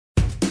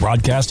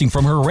Broadcasting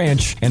from her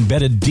ranch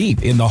embedded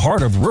deep in the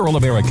heart of rural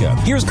America,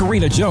 here's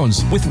Karina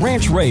Jones with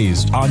Ranch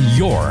Raised on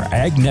Your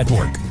Ag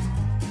Network.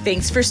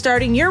 Thanks for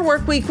starting your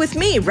work week with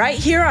me right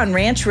here on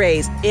Ranch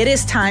Raised. It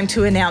is time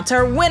to announce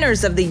our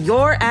winners of the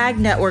Your Ag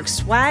Network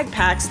swag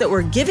packs that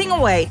we're giving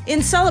away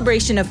in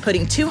celebration of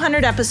putting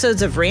 200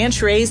 episodes of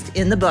Ranch Raised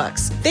in the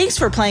books. Thanks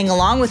for playing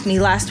along with me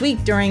last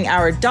week during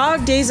our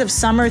Dog Days of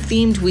Summer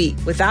themed week.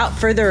 Without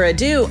further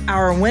ado,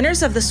 our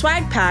winners of the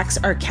swag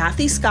packs are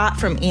Kathy Scott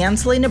from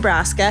Ansley,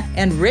 Nebraska,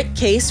 and Rick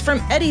Case from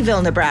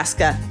Eddyville,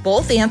 Nebraska.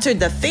 Both answered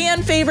the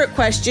fan favorite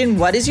question,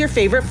 what is your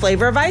favorite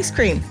flavor of ice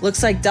cream?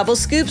 Looks like double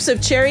scoops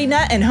of cherry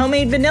nut and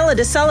homemade vanilla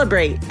to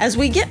celebrate. As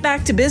we get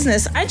back to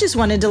business, I just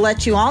wanted to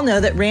let you all know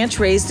that Ranch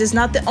Raised is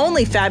not the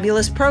only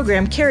fabulous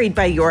program carried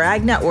by Your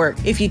Ag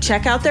Network. If you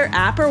check out their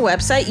app or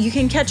website, you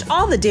can catch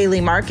all the daily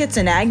markets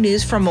and ag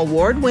news from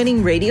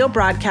award-winning radio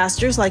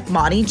broadcasters like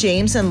Monty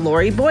James and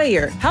Lori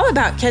Boyer. How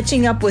about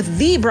catching up with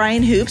the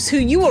Brian Hoops, who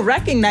you will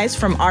recognize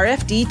from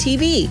RFD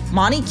TV?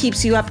 Monty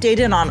keeps you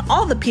updated on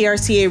all the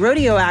PRCA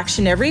rodeo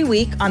action every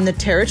week on the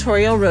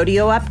Territorial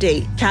Rodeo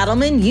Update.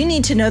 Cattlemen, you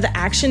need to know the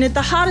action at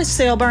the hottest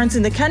sale barns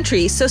in the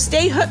country, so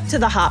stay hooked to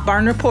the Hot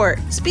Barn Report.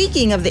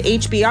 Speaking of the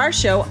HBR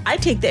show, I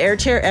take the air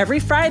chair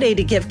every Friday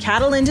to give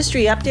cattle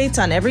industry updates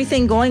on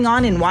everything going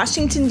on in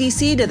Washington,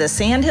 D.C. to the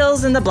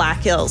Sandhills and the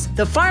Black Hills.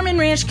 The farm and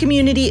ranch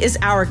community is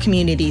our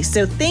community,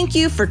 so thank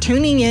you for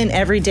tuning in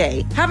every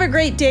day. Have a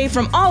great day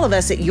from all of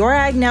us at Your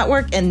Ag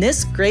Network and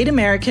this great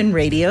American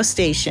radio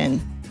station.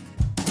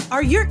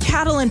 Are your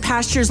cattle and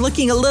pastures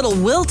looking a little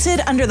wilted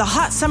under the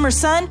hot summer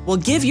sun? Well,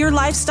 give your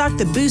livestock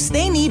the boost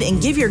they need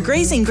and give your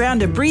grazing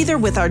ground a breather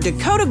with our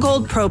Dakota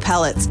Gold Pro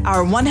pellets.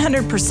 Our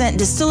 100%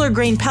 distiller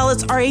grain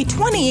pellets are a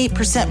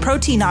 28%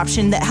 protein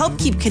option that help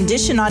keep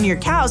condition on your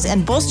cows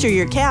and bolster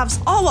your calves,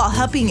 all while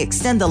helping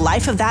extend the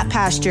life of that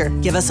pasture.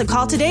 Give us a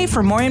call today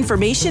for more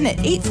information at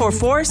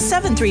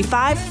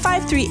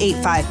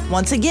 844-735-5385.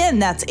 Once again,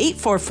 that's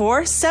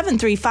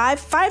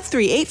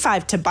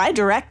 844-735-5385 to buy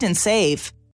direct and save.